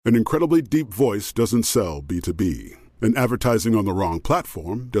An incredibly deep voice doesn't sell B2B. And advertising on the wrong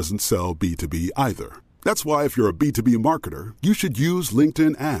platform doesn't sell B2B either. That's why if you're a B2B marketer, you should use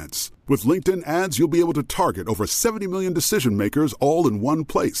LinkedIn ads. With LinkedIn ads, you'll be able to target over 70 million decision makers all in one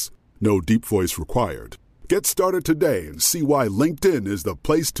place. No deep voice required. Get started today and see why LinkedIn is the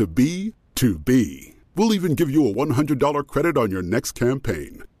place to be to be. We'll even give you a $100 credit on your next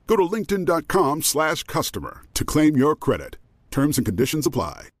campaign. Go to linkedin.com/customer to claim your credit. Terms and conditions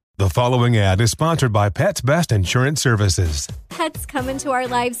apply. The following ad is sponsored by Pets Best Insurance Services. Pets come into our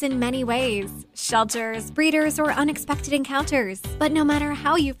lives in many ways. Shelters, breeders, or unexpected encounters. But no matter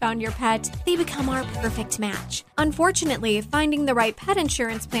how you found your pet, they become our perfect match. Unfortunately, finding the right pet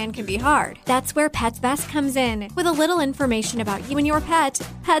insurance plan can be hard. That's where Pets Best comes in. With a little information about you and your pet,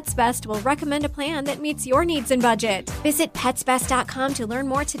 Pets Best will recommend a plan that meets your needs and budget. Visit PetsBest.com to learn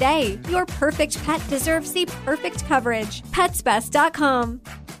more today. Your perfect pet deserves the perfect coverage. PetsBest.com.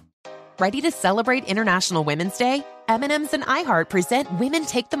 Ready to celebrate International Women's Day? M&M's and iHeart present Women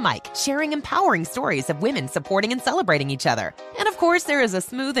Take the Mic, sharing empowering stories of women supporting and celebrating each other. And of course, there is a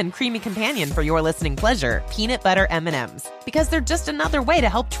smooth and creamy companion for your listening pleasure, peanut butter M&M's. Because they're just another way to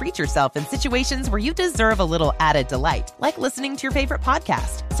help treat yourself in situations where you deserve a little added delight, like listening to your favorite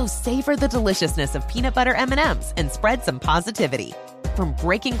podcast. So savor the deliciousness of peanut butter M&M's and spread some positivity. From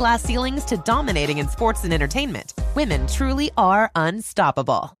breaking glass ceilings to dominating in sports and entertainment, women truly are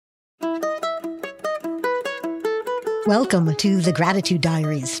unstoppable. Welcome to The Gratitude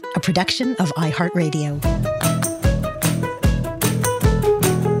Diaries, a production of iHeartRadio.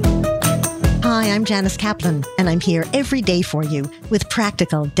 Hi, I'm Janice Kaplan, and I'm here every day for you with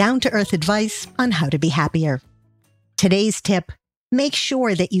practical, down-to-earth advice on how to be happier. Today's tip, make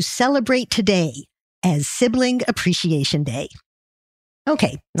sure that you celebrate today as Sibling Appreciation Day.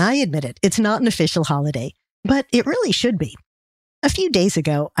 Okay, I admit it, it's not an official holiday, but it really should be. A few days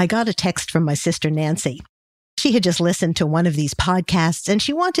ago, I got a text from my sister Nancy. She had just listened to one of these podcasts, and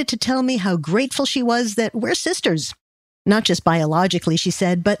she wanted to tell me how grateful she was that we're sisters. Not just biologically, she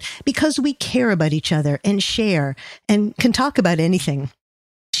said, but because we care about each other and share and can talk about anything.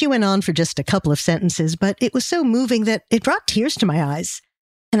 She went on for just a couple of sentences, but it was so moving that it brought tears to my eyes.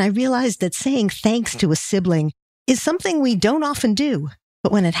 And I realized that saying thanks to a sibling is something we don't often do,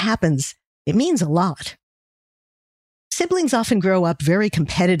 but when it happens, it means a lot. Siblings often grow up very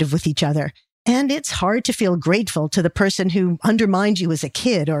competitive with each other, and it's hard to feel grateful to the person who undermined you as a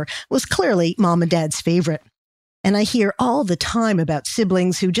kid or was clearly mom and dad's favorite. And I hear all the time about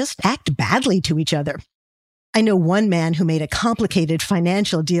siblings who just act badly to each other. I know one man who made a complicated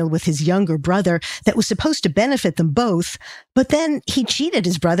financial deal with his younger brother that was supposed to benefit them both, but then he cheated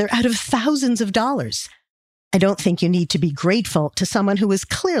his brother out of thousands of dollars. I don't think you need to be grateful to someone who is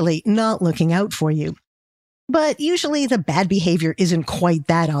clearly not looking out for you. But usually the bad behavior isn't quite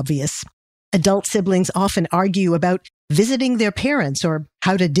that obvious. Adult siblings often argue about visiting their parents or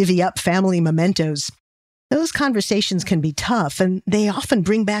how to divvy up family mementos. Those conversations can be tough, and they often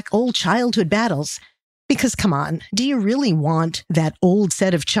bring back old childhood battles. Because come on, do you really want that old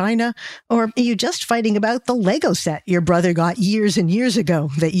set of china? Or are you just fighting about the Lego set your brother got years and years ago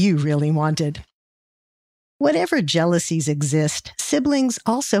that you really wanted? Whatever jealousies exist, siblings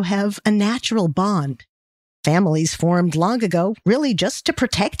also have a natural bond. Families formed long ago, really just to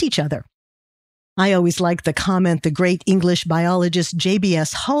protect each other. I always liked the comment the great English biologist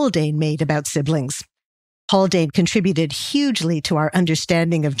J.B.S. Haldane made about siblings. Haldane contributed hugely to our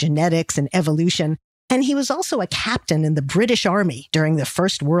understanding of genetics and evolution, and he was also a captain in the British Army during the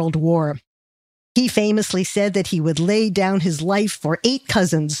First World War. He famously said that he would lay down his life for 8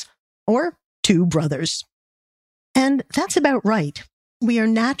 cousins, or 2 brothers. And that's about right. We are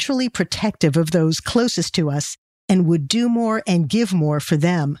naturally protective of those closest to us and would do more and give more for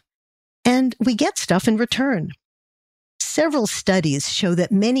them. And we get stuff in return. Several studies show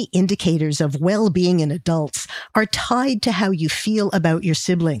that many indicators of well-being in adults are tied to how you feel about your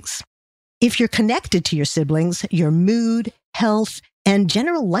siblings. If you're connected to your siblings, your mood, health, and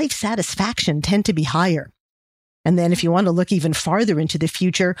general life satisfaction tend to be higher. And then if you want to look even farther into the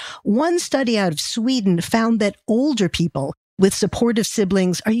future, one study out of Sweden found that older people with supportive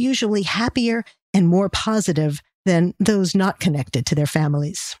siblings are usually happier and more positive than those not connected to their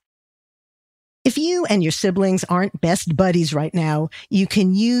families. If you and your siblings aren't best buddies right now, you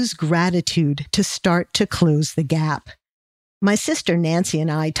can use gratitude to start to close the gap. My sister Nancy and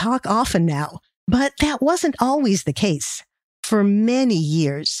I talk often now, but that wasn't always the case. For many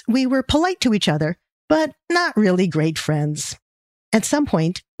years, we were polite to each other, but not really great friends. At some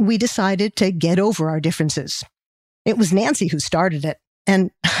point, we decided to get over our differences. It was Nancy who started it,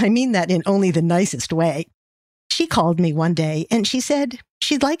 and I mean that in only the nicest way. She called me one day and she said,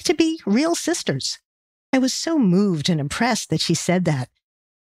 she'd like to be real sisters. I was so moved and impressed that she said that.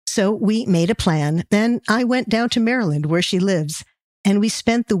 So we made a plan, then I went down to Maryland where she lives, and we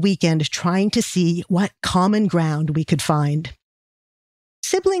spent the weekend trying to see what common ground we could find.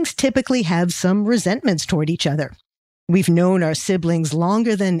 Siblings typically have some resentments toward each other. We've known our siblings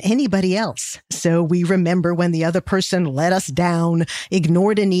longer than anybody else, so we remember when the other person let us down,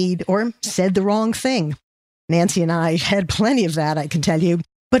 ignored a need, or said the wrong thing. Nancy and I had plenty of that, I can tell you.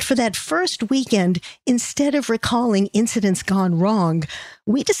 But for that first weekend, instead of recalling incidents gone wrong,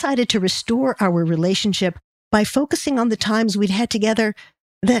 we decided to restore our relationship by focusing on the times we'd had together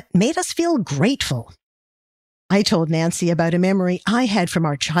that made us feel grateful. I told Nancy about a memory I had from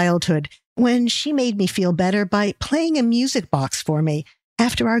our childhood when she made me feel better by playing a music box for me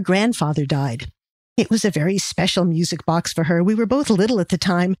after our grandfather died. It was a very special music box for her. We were both little at the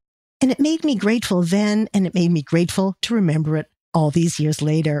time, and it made me grateful then, and it made me grateful to remember it all these years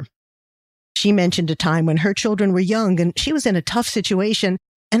later. She mentioned a time when her children were young and she was in a tough situation,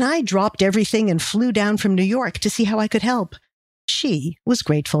 and I dropped everything and flew down from New York to see how I could help. She was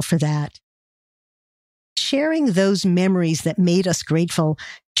grateful for that. Sharing those memories that made us grateful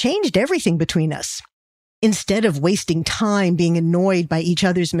changed everything between us. Instead of wasting time being annoyed by each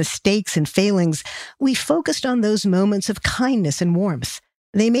other's mistakes and failings, we focused on those moments of kindness and warmth.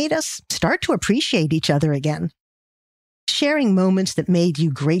 They made us start to appreciate each other again. Sharing moments that made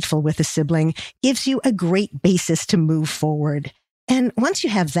you grateful with a sibling gives you a great basis to move forward. And once you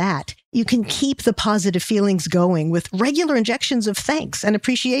have that, you can keep the positive feelings going with regular injections of thanks and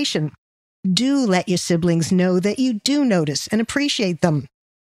appreciation. Do let your siblings know that you do notice and appreciate them.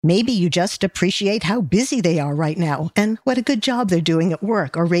 Maybe you just appreciate how busy they are right now and what a good job they're doing at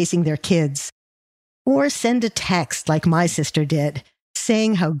work or raising their kids. Or send a text like my sister did,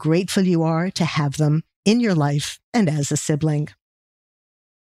 saying how grateful you are to have them in your life and as a sibling.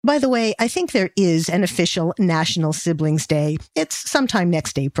 By the way, I think there is an official National Siblings Day. It's sometime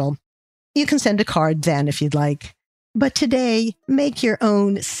next April. You can send a card then if you'd like. But today, make your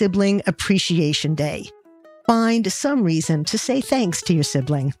own Sibling Appreciation Day. Find some reason to say thanks to your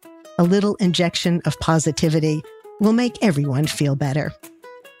sibling. A little injection of positivity will make everyone feel better.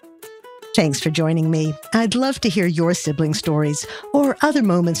 Thanks for joining me. I'd love to hear your sibling stories or other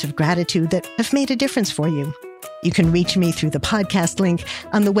moments of gratitude that have made a difference for you. You can reach me through the podcast link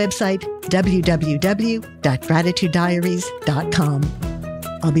on the website www.gratitudediaries.com.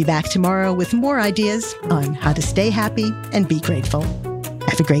 I'll be back tomorrow with more ideas on how to stay happy and be grateful.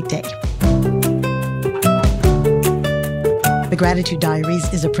 Have a great day. The Gratitude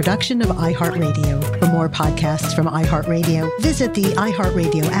Diaries is a production of iHeartRadio. For more podcasts from iHeartRadio, visit the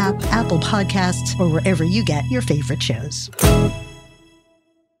iHeartRadio app, Apple Podcasts, or wherever you get your favorite shows.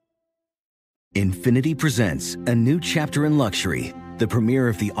 Infiniti presents a new chapter in luxury, the premiere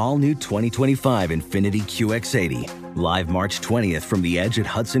of the all-new 2025 Infiniti QX80, live March 20th from the Edge at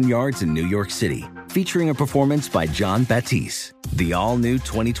Hudson Yards in New York City, featuring a performance by John Batiste. The all-new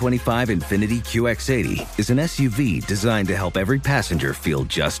 2025 Infiniti QX80 is an SUV designed to help every passenger feel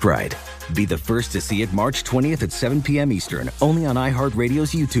just right. Be the first to see it March 20th at 7 p.m. Eastern, only on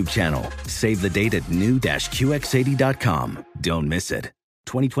iHeartRadio's YouTube channel. Save the date at new-QX80.com. Don't miss it.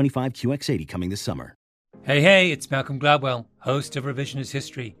 2025 QX80 coming this summer. Hey, it's Malcolm Gladwell, host of Revisionist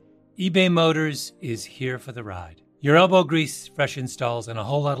History. eBay Motors is here for the ride. Your elbow grease, fresh installs, and a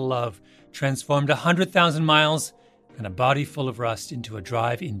whole lot of love transformed 100,000 miles and a body full of rust into a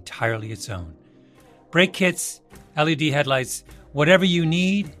drive entirely its own. Brake kits, LED headlights, whatever you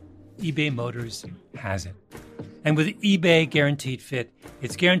need, eBay Motors has it. And with eBay Guaranteed Fit,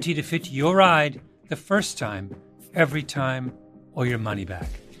 it's guaranteed to fit your ride the first time, every time, or your money back.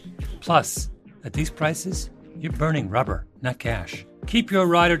 Plus, at these prices, you're burning rubber, not cash. Keep your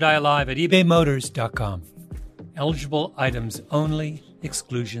ride or die alive at ebaymotors.com. Eligible items only.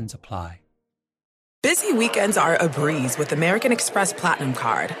 Exclusions apply. Busy weekends are a breeze with American Express Platinum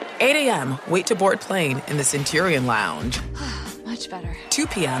Card. 8 a.m., wait to board plane in the Centurion Lounge. Much better. 2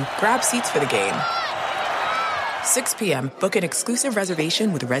 p.m., grab seats for the game. 6 p.m., book an exclusive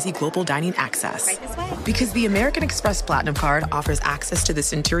reservation with Resi Global Dining Access. Right this way? Because the American Express Platinum Card offers access to the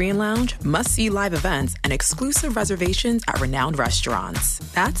Centurion Lounge, must-see live events, and exclusive reservations at renowned restaurants.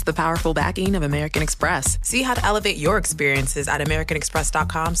 That's the powerful backing of American Express. See how to elevate your experiences at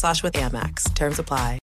americanexpress.com/withAmex. Terms apply.